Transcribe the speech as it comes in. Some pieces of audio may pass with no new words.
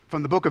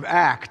From the book of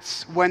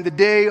Acts, when the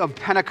day of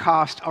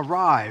Pentecost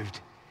arrived,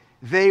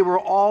 they were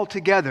all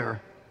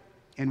together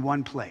in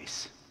one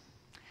place.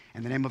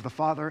 In the name of the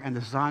Father, and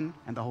the Son,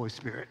 and the Holy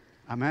Spirit.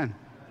 Amen.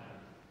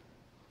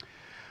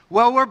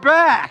 Well, we're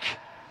back.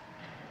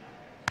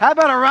 How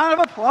about a round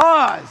of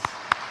applause?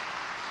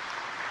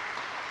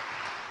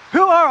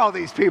 Who are all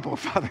these people,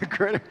 Father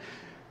Critter?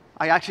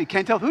 I actually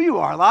can't tell who you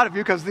are, a lot of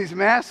you, because of these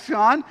masks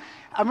on.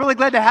 I'm really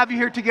glad to have you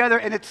here together,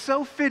 and it's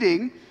so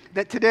fitting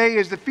that today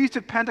is the Feast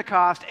of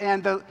Pentecost,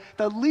 and the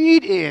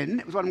lead in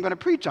is what I'm going to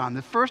preach on.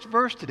 The first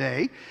verse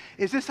today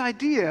is this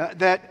idea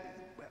that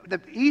the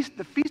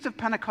Feast of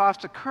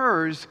Pentecost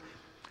occurs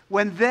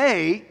when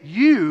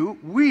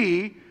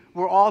we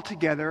were all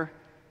together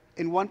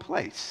in one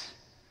place.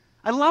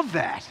 I love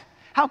that.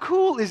 How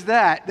cool is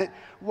that? That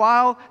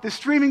while the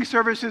streaming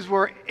services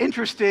were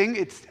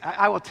interesting,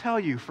 I will tell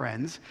you,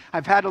 friends,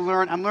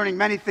 I'm learning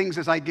many things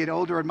as I get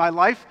older in my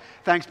life,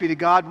 thanks be to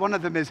God. One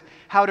of them is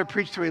how to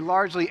preach to a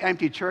largely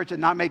empty church and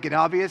not make it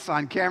obvious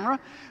on camera.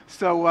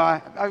 So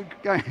I'm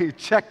going to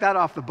check that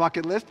off the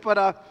bucket list.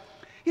 But,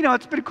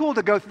 it's been cool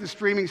to go through the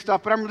streaming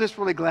stuff, but I'm just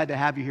really glad to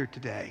have you here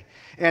today.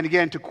 And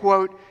again, to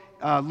quote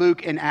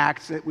Luke in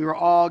Acts, that we were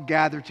all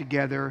gathered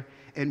together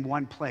in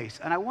one place.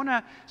 And I want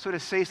to sort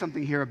of say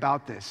something here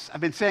about this. I've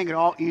been saying it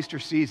all Easter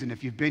season,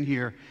 if you've been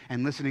here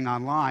and listening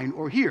online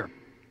or here.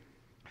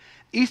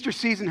 Easter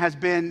season has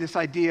been this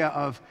idea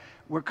of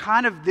we're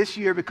kind of this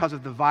year, because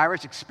of the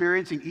virus,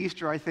 experiencing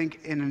Easter, I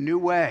think, in a new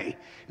way.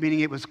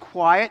 Meaning it was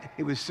quiet,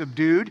 it was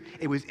subdued,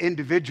 it was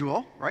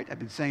individual, right? I've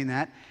been saying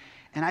that.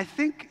 And I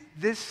think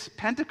this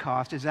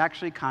Pentecost is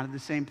actually kind of the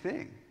same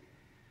thing.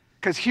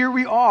 Because here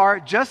we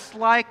are, just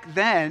like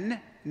then,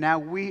 now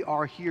we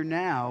are here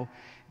now,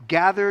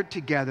 gathered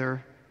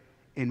together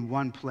in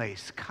one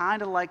place,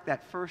 kind of like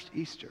that first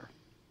Easter.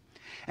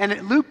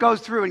 And Luke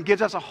goes through and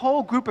gives us a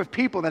whole group of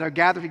people that are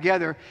gathered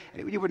together.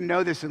 You wouldn't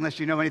know this unless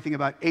you know anything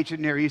about ancient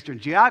Near Eastern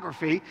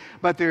geography,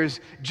 but there's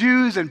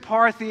Jews and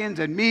Parthians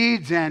and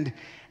Medes and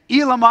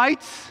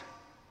Elamites.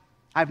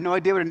 I have no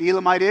idea what an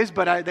Elamite is,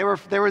 but they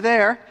were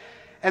there.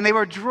 And they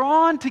were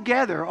drawn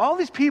together. All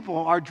these people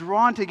are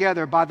drawn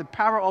together by the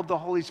power of the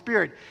Holy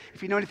Spirit.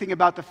 If you know anything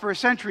about the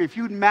first century, if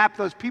you map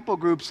those people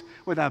groups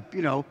with a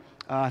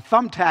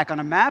thumbtack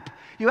on a map,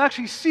 you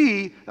actually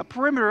see the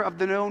perimeter of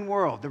the known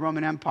world, the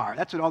Roman Empire.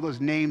 That's what all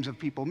those names of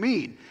people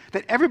mean.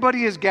 That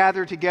everybody is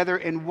gathered together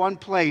in one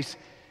place,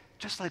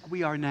 just like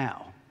we are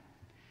now.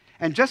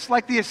 And just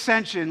like the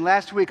ascension,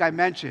 last week I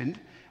mentioned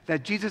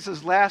that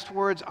Jesus' last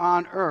words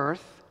on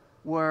earth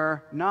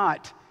were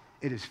not,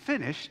 "It is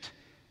finished,"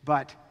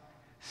 but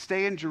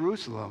 "Stay in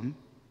Jerusalem,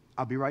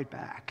 I'll be right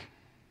back."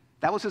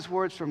 That was his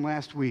words from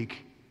last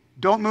week.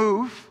 Don't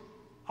move,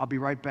 I'll be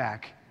right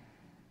back.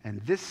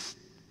 And this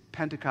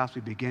Pentecost,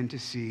 we begin to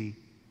see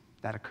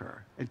that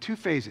occur in two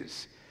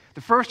phases.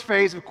 The first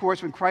phase, of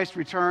course, when Christ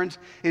returns,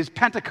 is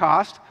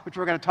Pentecost, which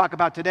we're going to talk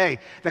about today.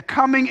 The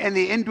coming and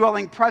the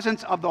indwelling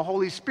presence of the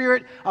Holy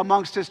Spirit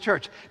amongst his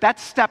church.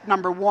 That's step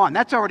number one.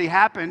 That's already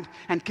happened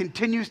and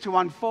continues to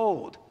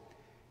unfold.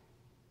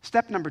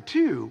 Step number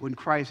two, when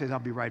Christ says, "I'll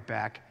be right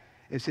back,"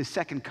 is his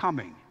second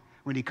coming,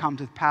 when he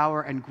comes with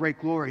power and great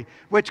glory,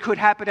 which could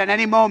happen at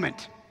any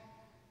moment.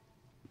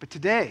 But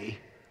today,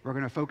 we're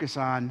going to focus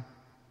on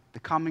the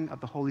coming of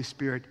the Holy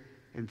Spirit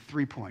in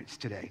 3 points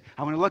today.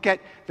 I want to look at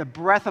the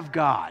breath of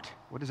God.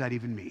 What does that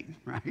even mean,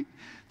 right?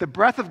 The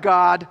breath of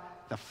God,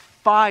 the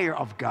fire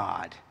of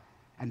God,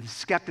 and the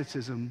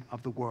skepticism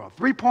of the world.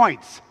 3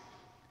 points.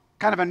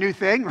 Kind of a new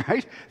thing,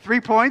 right?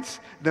 3 points,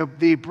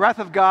 the breath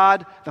of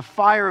God, the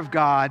fire of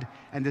God,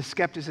 and the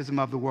skepticism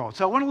of the world.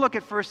 So I want to look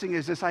at first thing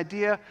is this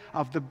idea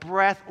of the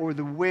breath or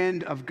the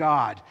wind of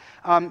God.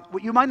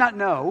 What you might not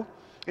know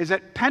is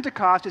that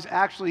Pentecost is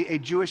actually a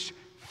Jewish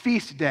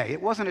feast day.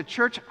 It wasn't a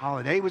church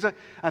holiday. It was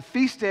a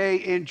feast day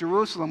in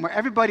Jerusalem where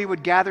everybody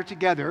would gather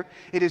together.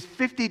 It is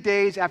 50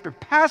 days after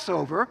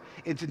Passover,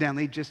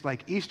 incidentally, just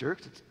like Easter,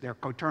 because they're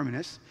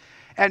coterminous.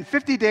 And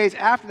 50 days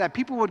after that,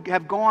 people would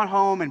have gone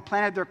home and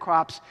planted their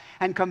crops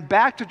and come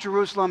back to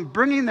Jerusalem,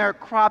 bringing their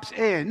crops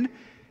in,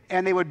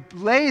 and they would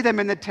lay them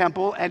in the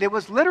temple, and it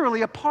was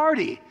literally a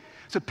party.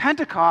 So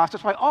Pentecost,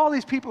 that's why all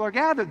these people are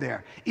gathered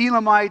there.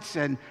 Elamites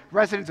and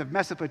residents of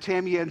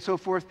Mesopotamia and so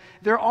forth,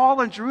 they're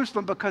all in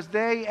Jerusalem because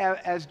they,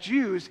 as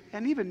Jews,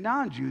 and even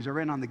non-Jews are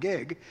in on the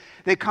gig,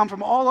 they come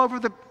from all over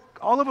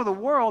the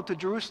world to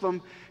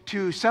Jerusalem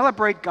to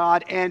celebrate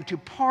God and to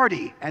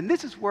party. And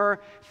this is where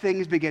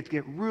things begin to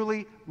get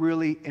really,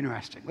 really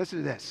interesting. Listen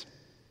to this.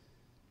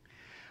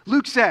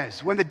 Luke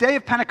says, when the day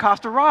of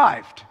Pentecost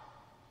arrived,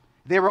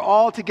 they were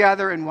all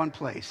together in one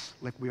place,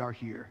 like we are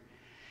here.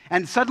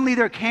 And suddenly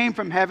there came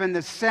from heaven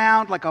the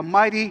sound like a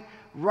mighty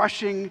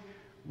rushing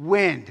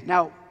wind.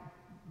 Now,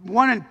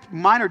 one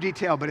minor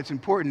detail, but it's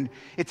important.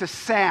 It's a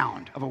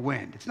sound of a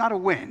wind. It's not a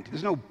wind.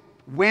 There's no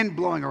wind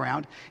blowing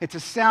around. It's a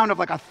sound of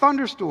like a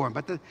thunderstorm.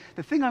 But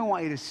the thing I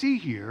want you to see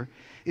here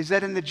is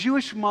that in the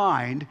Jewish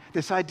mind,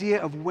 this idea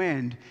of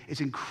wind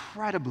is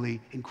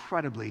incredibly,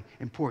 incredibly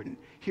important.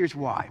 Here's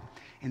why.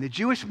 In the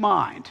Jewish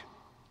mind,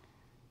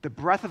 The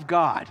breath of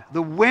God,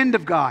 the wind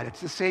of God.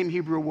 It's the same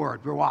Hebrew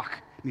word, ruach.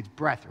 It means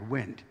breath or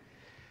wind.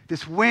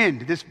 This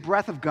wind, this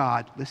breath of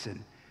God,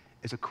 listen,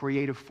 is a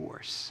creative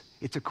force.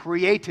 It's a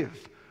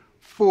creative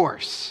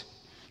force.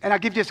 And I'll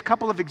give you just a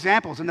couple of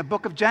examples. In the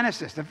book of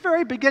Genesis, the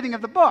very beginning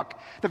of the book,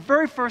 the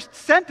very first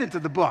sentence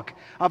of the book,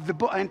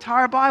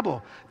 entire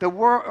Bible, the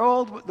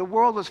world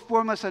was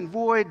formless and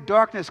void,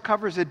 darkness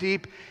covers the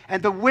deep,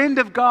 and the wind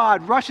of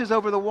God rushes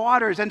over the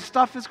waters, and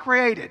stuff is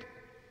created.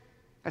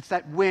 That's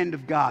that wind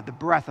of God, the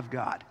breath of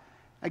God.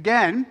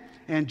 Again,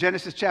 in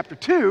Genesis chapter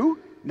 2,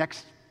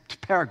 next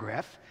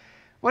paragraph,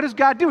 what does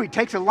God do? He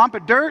takes a lump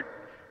of dirt,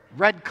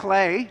 red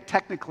clay,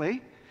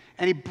 technically,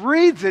 and he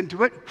breathes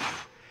into it,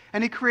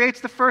 and he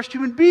creates the first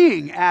human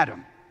being,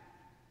 Adam.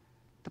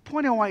 The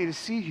point I want you to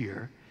see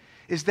here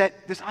is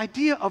that this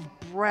idea of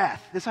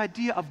breath, this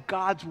idea of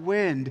God's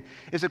wind,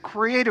 is a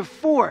creative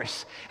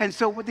force. And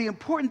so what the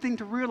important thing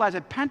to realize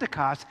at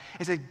Pentecost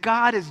is that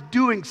God is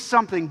doing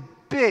something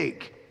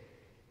big.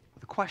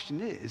 The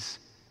question is,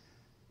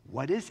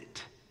 what is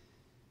it?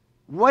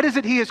 What is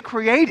it he is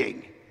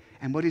creating?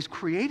 And what he's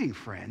creating,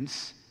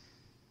 friends,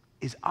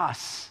 is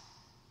us.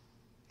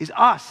 Is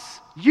us.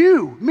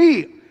 You,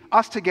 me,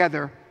 us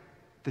together,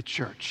 the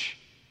church.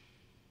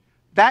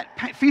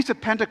 That Feast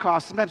of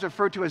Pentecost is sometimes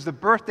referred to as the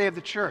birthday of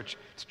the church.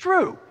 It's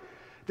true.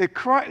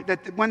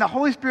 That when the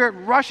Holy Spirit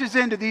rushes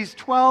into these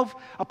 12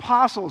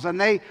 apostles and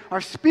they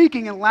are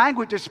speaking in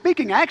language, they're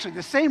speaking actually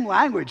the same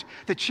language.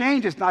 The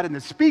change is not in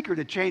the speaker,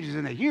 the change is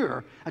in the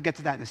hearer. I'll get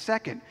to that in a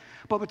second.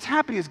 But what's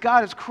happening is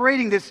God is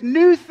creating this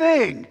new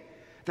thing,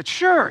 the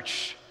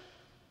church.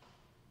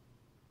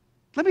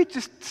 Let me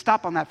just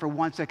stop on that for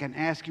 1 second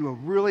and ask you a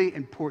really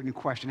important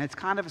question. It's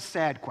kind of a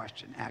sad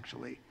question,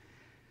 actually.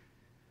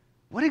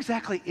 What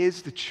exactly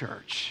is the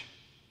church?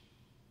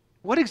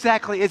 What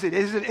exactly is it?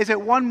 Is it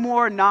one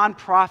more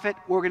nonprofit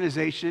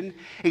organization,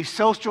 a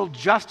social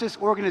justice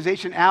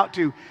organization out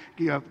to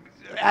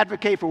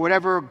advocate for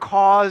whatever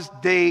cause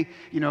du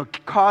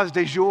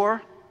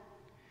jour?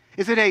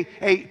 Is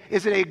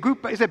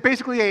it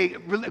basically a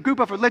group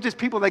of religious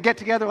people that get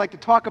together like to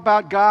talk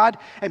about God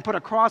and put a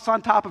cross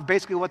on top of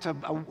basically what's a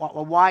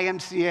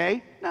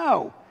YMCA?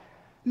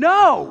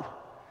 No.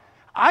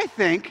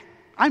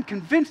 I'm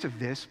convinced of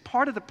this.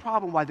 Part of the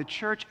problem why the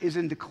church is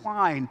in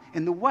decline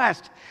in the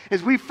West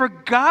is we've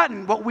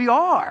forgotten what we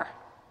are.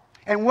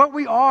 And what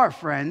we are,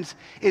 friends,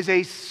 is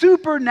a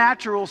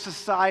supernatural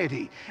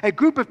society, a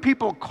group of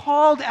people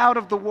called out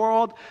of the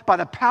world by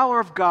the power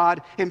of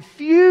God,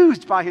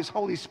 infused by his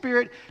Holy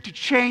Spirit to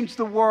change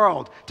the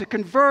world, to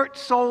convert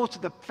souls to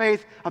the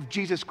faith of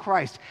Jesus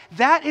Christ.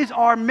 That is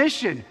our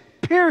mission,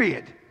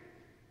 period.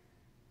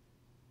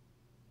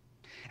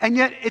 And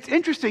yet, it's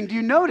interesting, do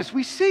you notice?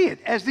 We see it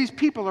as these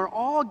people are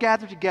all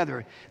gathered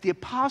together. The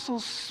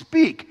apostles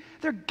speak.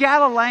 They're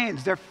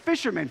Galileans. They're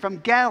fishermen from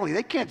Galilee.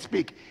 They can't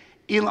speak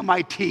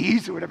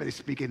Elamites or whatever they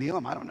speak in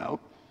Elam. I don't know.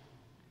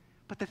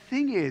 But the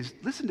thing is,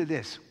 listen to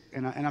this,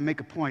 and I'll make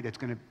a point that's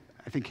going to,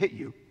 I think, hit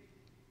you.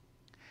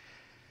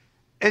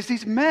 As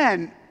these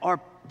men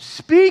are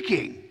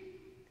speaking,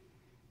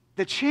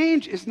 the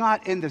change is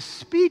not in the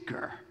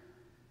speaker.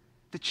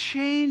 The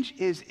change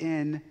is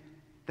in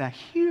the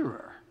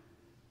hearer.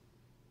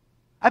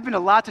 I've been to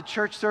lots of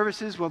church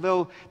services where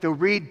they'll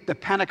read the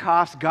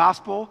Pentecost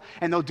gospel,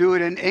 and they'll do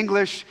it in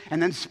English, and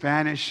then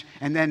Spanish,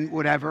 and then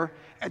whatever,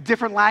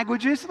 different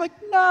languages. Like,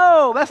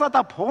 no, that's not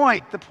the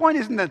point. The point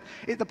isn't that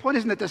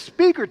the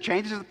speaker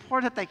changes, the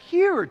point is that the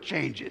hearer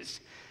changes.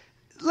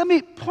 Let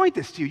me point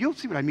this to you. You'll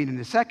see what I mean in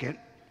a second.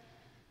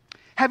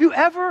 Have you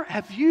ever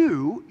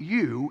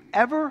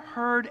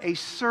heard a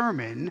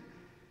sermon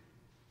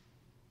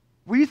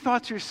where you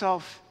thought to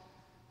yourself,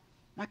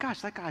 my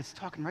gosh, that guy's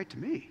talking right to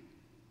me?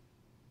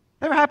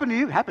 Ever happened to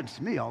you? It happens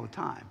to me all the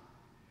time.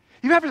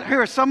 You ever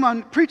hear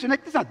someone preaching,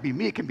 it doesn't have to be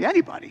me, it can be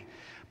anybody.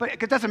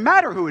 But it doesn't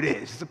matter who it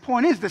is. The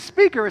point is, the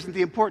speaker isn't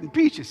the important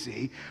piece, you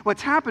see.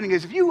 What's happening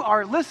is if you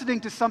are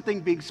listening to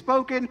something being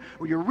spoken,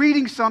 or you're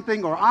reading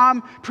something, or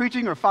I'm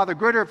preaching, or Father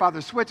Gritter, or Father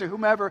Switz, or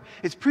whomever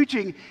is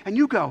preaching, and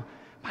you go,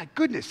 my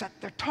goodness,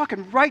 they're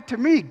talking right to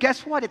me.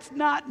 Guess what? It's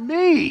not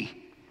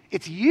me.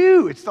 It's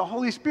you. It's the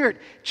Holy Spirit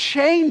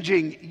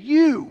changing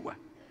you.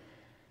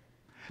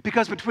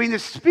 Because between the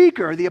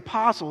speaker, the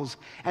apostles,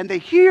 and the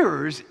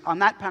hearers on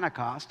that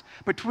Pentecost,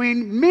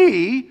 between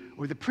me,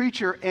 or the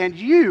preacher, and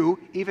you,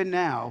 even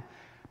now,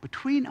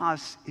 between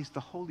us is the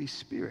Holy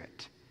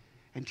Spirit.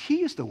 And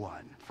he is the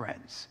one,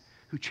 friends,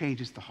 who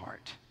changes the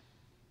heart.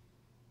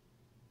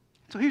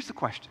 So here's the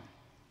question.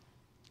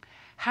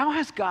 How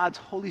has God's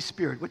Holy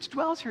Spirit, which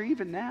dwells here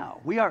even now,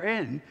 we are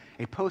in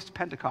a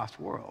post-Pentecost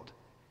world,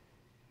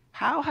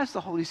 how has the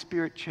Holy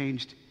Spirit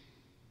changed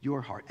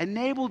your heart,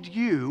 enabling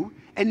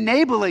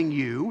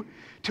you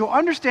to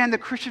understand the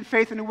Christian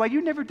faith in a way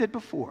you never did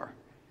before,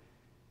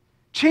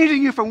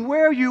 changing you from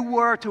where you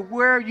were to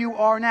where you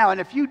are now? And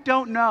if you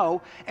don't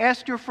know,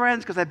 ask your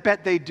friends, because I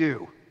bet they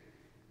do.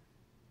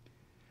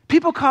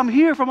 People come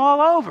here from all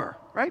over,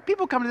 right?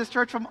 People come to this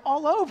church from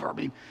all over. I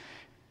mean,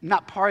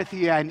 not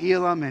Parthia and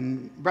Elam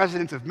and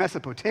residents of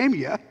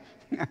Mesopotamia.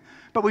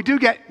 But we do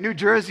get New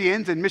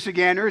Jerseyans and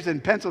Michiganders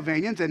and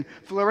Pennsylvanians and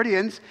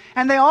Floridians,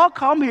 and they all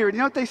come here. And you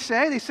know what they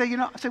say? They say,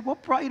 I say,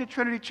 what brought you to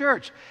Trinity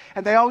Church?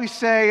 And they always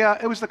say,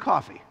 it was the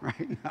coffee,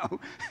 right? No.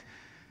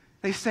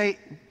 They say,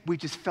 we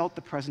just felt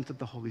the presence of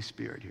the Holy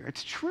Spirit here.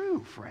 It's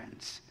true,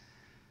 friends.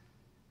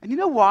 And you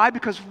know why?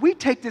 Because we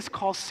take this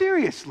call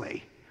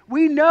seriously.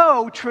 We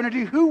know,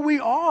 Trinity, who we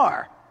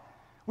are.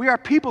 We are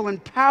people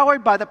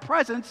empowered by the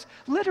presence,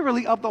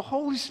 literally, of the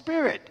Holy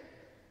Spirit.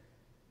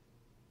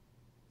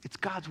 It's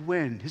God's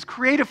wind, his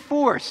creative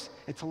force.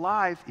 It's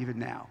alive even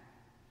now.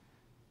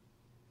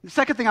 The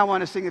second thing I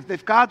want to sing is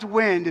if God's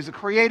wind is a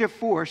creative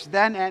force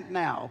then and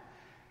now,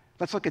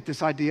 let's look at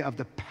this idea of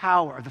the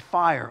power, the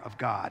fire of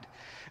God.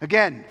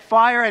 Again,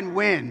 fire and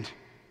wind.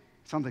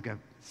 Sounds like a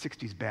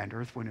 60s band,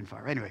 Earth, Wind, and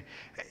Fire. Anyway,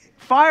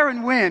 fire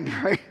and wind,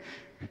 right?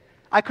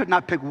 I could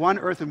not pick one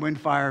Earth and Wind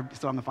Fire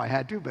song if I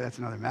had to, but that's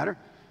another matter.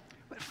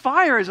 But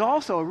fire is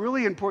also a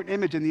really important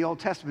image in the Old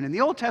Testament. In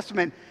the Old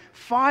Testament,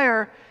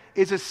 fire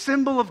is a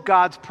symbol of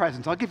God's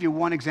presence. I'll give you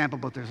one example,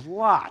 but there's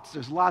lots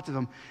of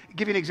them. I'll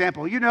give you an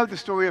example. You know the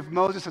story of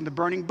Moses and the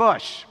burning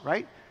bush,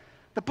 right?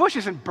 The bush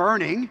isn't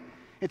burning.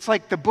 It's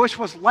like the bush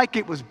was like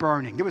it was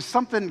burning. There was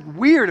something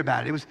weird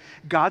about it. It was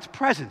God's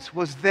presence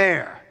was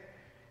there.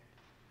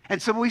 And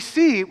so we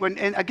see,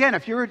 and again,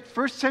 if you're a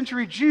first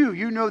century Jew,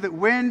 you know that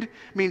wind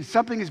means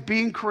something is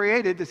being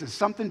created. This is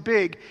something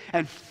big.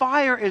 And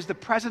fire is the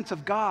presence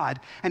of God.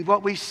 And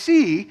what we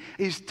see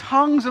is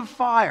tongues of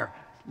fire,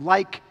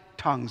 like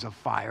tongues of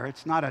fire.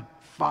 It's not a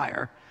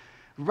fire.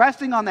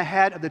 Resting on the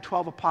head of the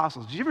 12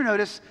 apostles. Did you ever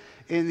notice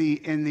in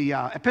the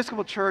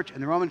Episcopal Church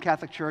and the Roman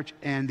Catholic Church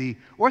and the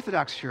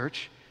Orthodox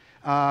Church,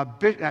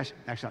 that's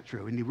not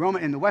true, in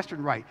the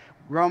Western Rite,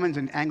 Romans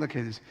and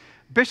Anglicans,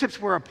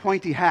 bishops wear a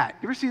pointy hat.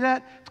 You ever see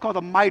that? It's called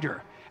a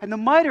mitre. And the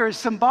mitre is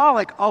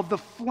symbolic of the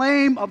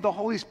flame of the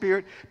Holy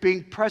Spirit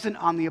being present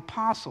on the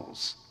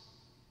apostles.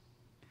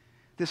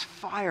 This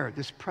fire,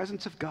 this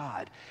presence of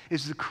God,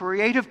 is the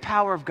creative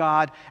power of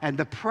God and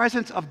the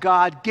presence of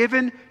God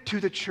given to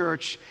the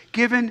church,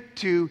 given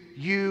to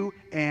you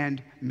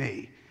and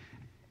me.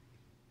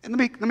 And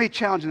let me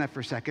challenge on that for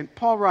a second.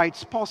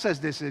 Paul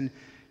says this in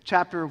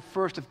 1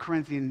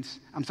 Corinthians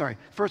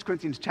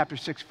chapter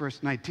 6, verse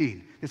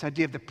 19. This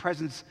idea of the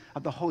presence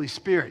of the Holy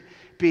Spirit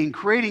being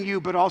creating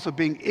you, but also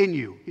being in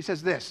you. He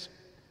says this,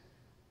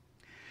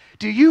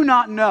 do you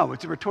not know,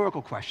 it's a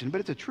rhetorical question,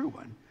 but it's a true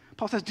one.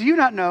 Paul says, do you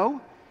not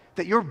know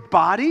that your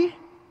body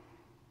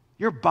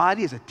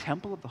is a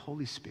temple of the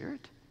Holy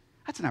Spirit?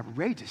 That's an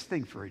outrageous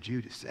thing for a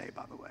Jew to say,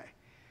 by the way.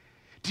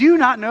 Do you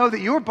not know that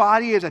your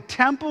body is a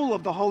temple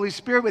of the Holy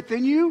Spirit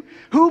within you,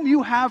 whom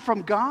you have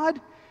from God?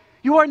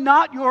 You are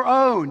not your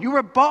own. You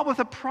were bought with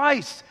a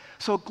price.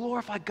 So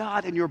glorify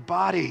God in your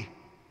body.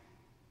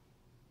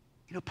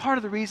 You know, part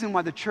of the reason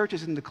why the church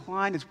is in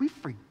decline is we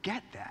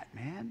forget that,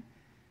 man.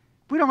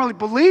 We don't really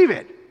believe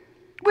it.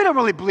 We don't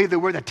really believe that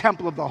we're the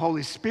temple of the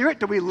Holy Spirit.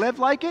 Do we live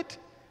like it?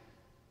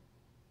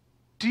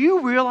 Do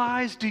you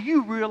realize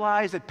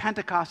that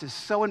Pentecost is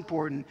so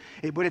important?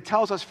 What it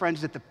tells us, friends,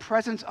 is that the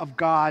presence of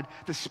God,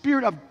 the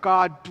Spirit of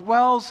God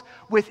dwells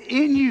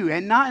within you,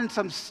 and not in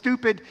some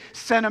stupid,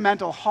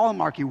 sentimental,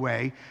 hallmarky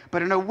way,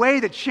 but in a way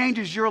that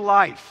changes your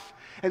life,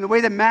 in the way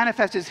that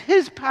manifests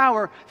His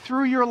power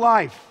through your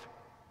life.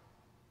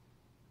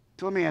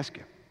 So let me ask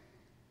you,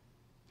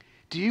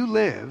 do you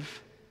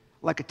live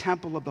like a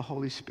temple of the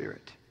Holy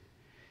Spirit?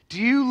 Do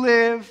you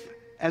live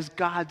as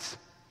God's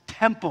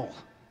temple?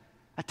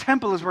 A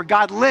temple is where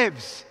God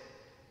lives.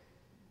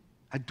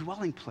 A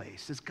dwelling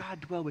place. Does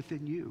God dwell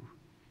within you?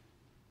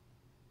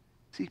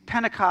 See,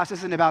 Pentecost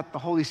isn't about the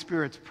Holy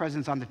Spirit's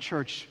presence on the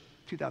church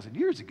 2,000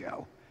 years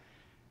ago.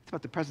 It's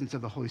about the presence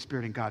of the Holy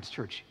Spirit in God's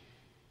church.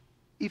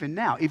 Even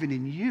now, even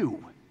in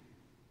you.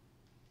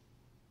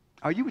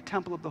 Are you a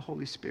temple of the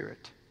Holy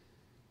Spirit?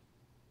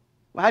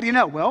 Well, how do you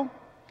know? Well,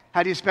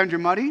 how do you spend your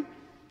money?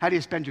 How do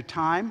you spend your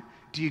time?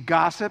 Do you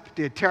gossip?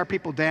 Do you tear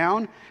people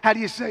down? How do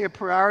you say your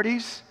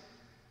priorities?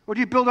 Or do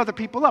you build other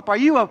people up? Are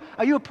you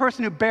a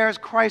person who bears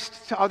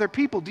Christ to other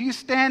people? Do you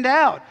stand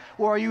out?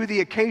 Or are you the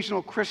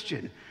occasional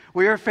Christian,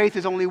 where your faith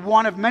is only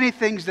one of many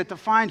things that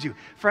defines you?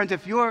 Friends,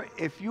 if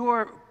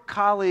your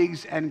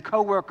colleagues and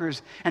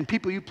coworkers and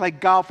people you play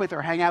golf with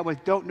or hang out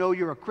with don't know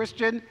you're a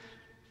Christian,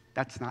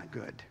 that's not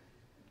good.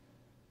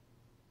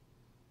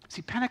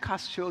 See,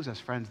 Pentecost shows us,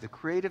 friends, the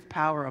creative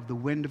power of the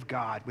wind of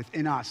God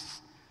within us,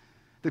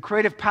 the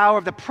creative power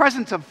of the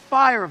presence of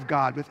fire of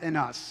God within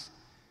us.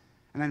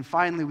 And then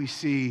finally, we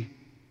see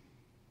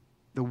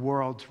the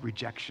world's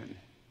rejection.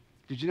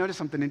 Did you notice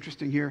something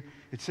interesting here?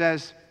 It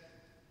says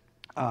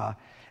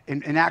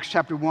in Acts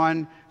chapter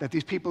 1 that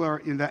these people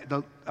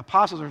the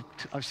apostles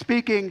are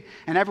speaking,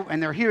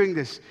 and they're hearing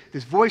this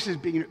voices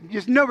being,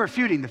 there's no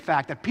refuting the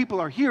fact that people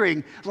are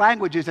hearing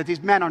languages that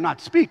these men are not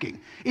speaking.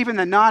 Even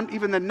the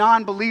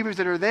non-believers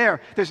that are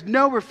there, there's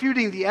no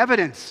refuting the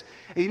evidence.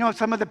 And you know what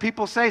some of the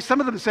people say? Some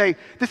of them say,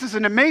 this is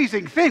an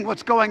amazing thing.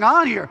 What's going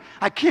on here?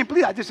 I can't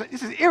believe that. This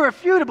is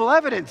irrefutable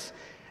evidence.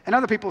 And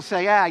other people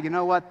say, you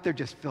know what? They're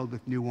just filled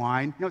with new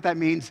wine. You know what that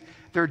means?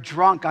 They're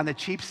drunk on the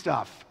cheap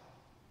stuff.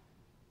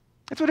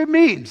 That's what it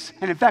means.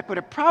 And in fact, what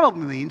it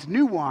probably means,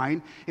 new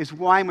wine, is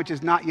wine which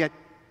is not yet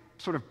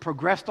sort of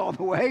progressed all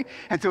the way.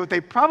 And so what they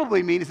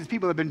probably mean is these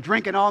people have been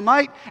drinking all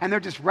night and they're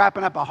just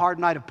wrapping up a hard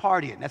night of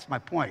partying. That's my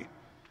point.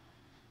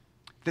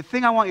 The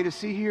thing I want you to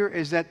see here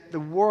is that the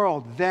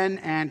world then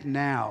and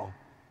now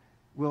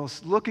will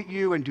look at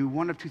you and do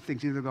one of two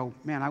things. Either go,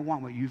 man, I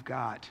want what you've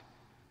got.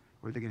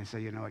 Or they're going to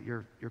say, you know what,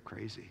 you're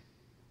crazy.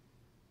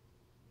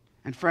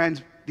 And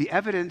friends, the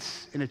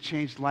evidence in a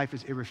changed life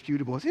is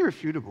irrefutable. It's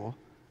irrefutable.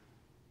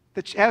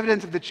 The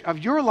evidence of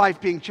your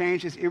life being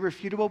changed is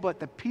irrefutable,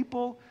 but the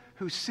people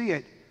who see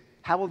it,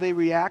 how will they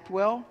react?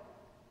 Well,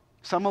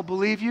 some will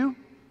believe you.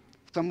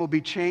 Some will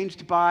be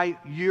changed by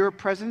your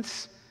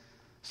presence.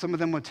 Some of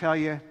them will tell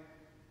you,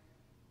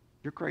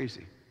 you're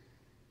crazy.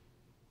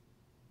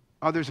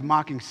 Others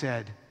mocking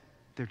said,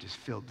 they're just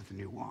filled with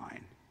new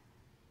wine.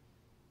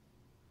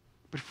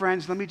 But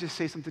friends, let me just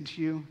say something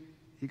to you.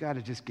 You got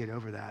to just get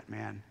over that,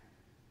 man.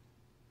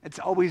 It's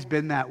always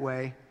been that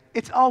way.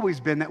 It's always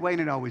been that way,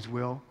 and it always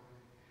will.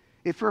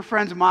 If your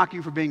friends mock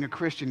you for being a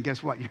Christian,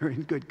 guess what? You're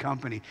in good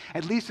company.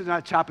 At least they're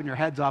not chopping your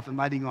heads off and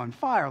lighting you on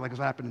fire like was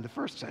happened in the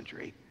first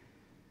century.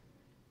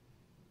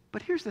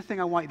 But here's the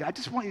thing I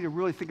just want you to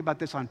really think about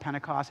this on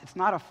Pentecost. It's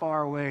not a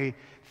faraway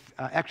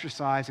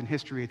exercise in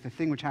history. It's the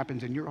thing which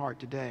happens in your heart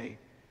today.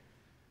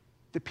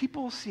 The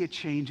people see a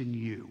change in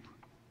you.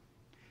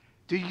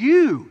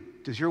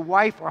 Does your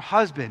wife or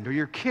husband or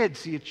your kids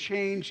see a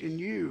change in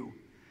you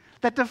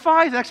that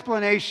defies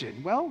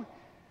explanation? Well,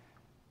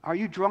 are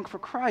you drunk for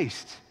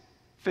Christ?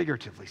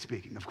 Figuratively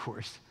speaking, of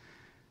course.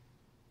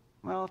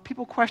 Well, if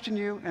people question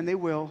you, and they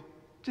will,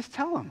 just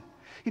tell them.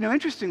 You know,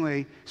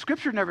 interestingly,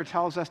 Scripture never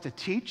tells us to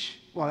teach.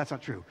 Well, that's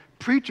not true.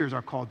 Preachers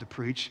are called to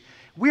preach.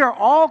 We are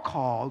all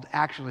called,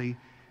 actually,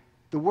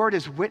 the word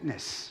is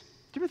witness.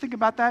 Do you ever think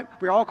about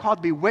that? We're all called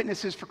to be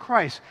witnesses for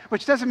Christ,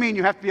 which doesn't mean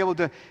you have to be able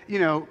to,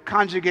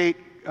 conjugate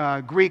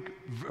Greek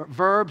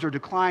verbs or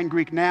decline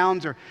Greek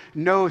nouns or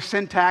know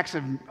syntax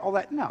and all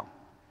that. No.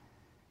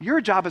 Your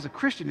job as a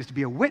Christian is to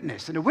be a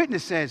witness. And a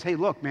witness says, hey,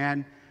 look,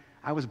 man,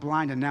 I was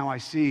blind and now I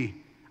see.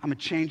 I'm a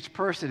changed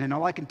person, and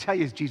all I can tell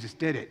you is Jesus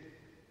did it.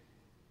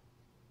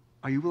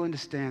 Are you willing to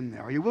stand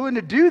there? Are you willing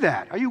to do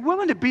that? Are you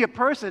willing to be a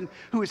person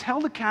who is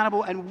held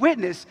accountable and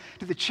witness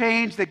to the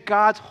change that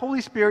God's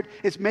Holy Spirit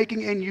is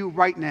making in you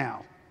right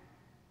now?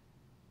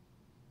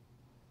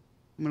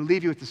 I'm going to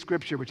leave you with the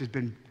scripture which has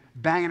been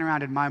banging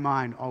around in my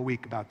mind all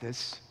week about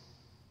this.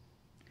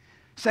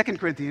 2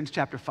 Corinthians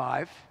chapter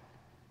 5,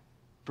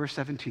 verse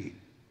 17.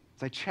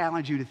 As I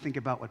challenge you to think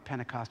about what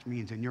Pentecost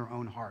means in your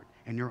own heart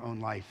and your own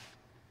life.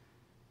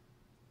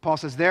 Paul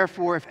says,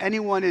 therefore, if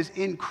anyone is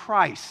in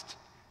Christ,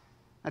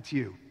 that's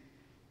you,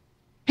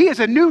 he is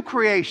a new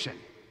creation.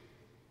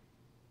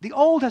 The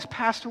old has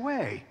passed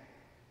away.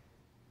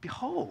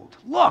 Behold,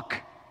 look,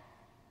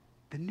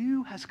 the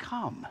new has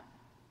come.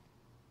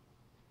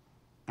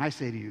 I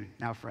say to you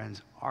now,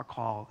 friends, our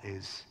call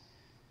is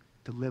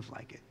to live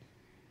like it.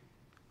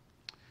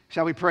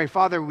 Shall we pray?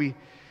 Father, we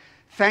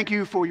thank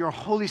you for your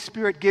Holy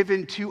Spirit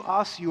given to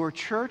us, your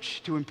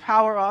church, to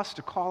empower us,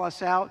 to call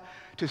us out,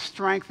 to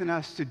strengthen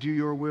us to do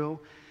your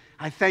will.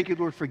 I thank you,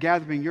 Lord, for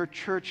gathering your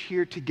church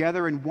here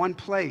together in one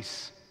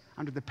place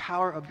under the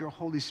power of your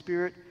Holy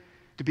Spirit,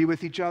 to be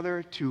with each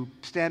other, to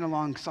stand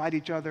alongside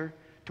each other,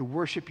 to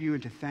worship you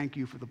and to thank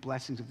you for the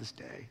blessings of this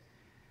day.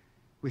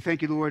 We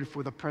thank you, Lord,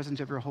 for the presence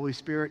of your Holy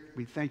Spirit.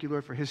 We thank you,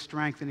 Lord, for his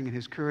strengthening and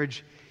his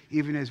courage,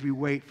 even as we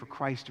wait for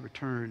Christ to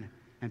return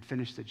and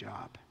finish the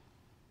job.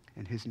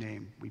 In his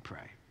name we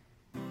pray.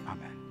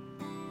 Amen.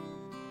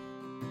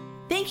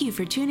 Thank you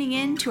for tuning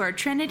in to our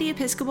Trinity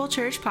Episcopal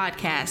Church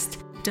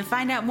podcast. To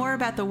find out more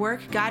about the work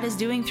God is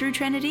doing through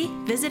Trinity,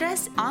 visit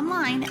us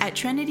online at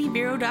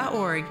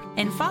trinitybureau.org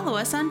and follow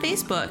us on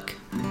Facebook.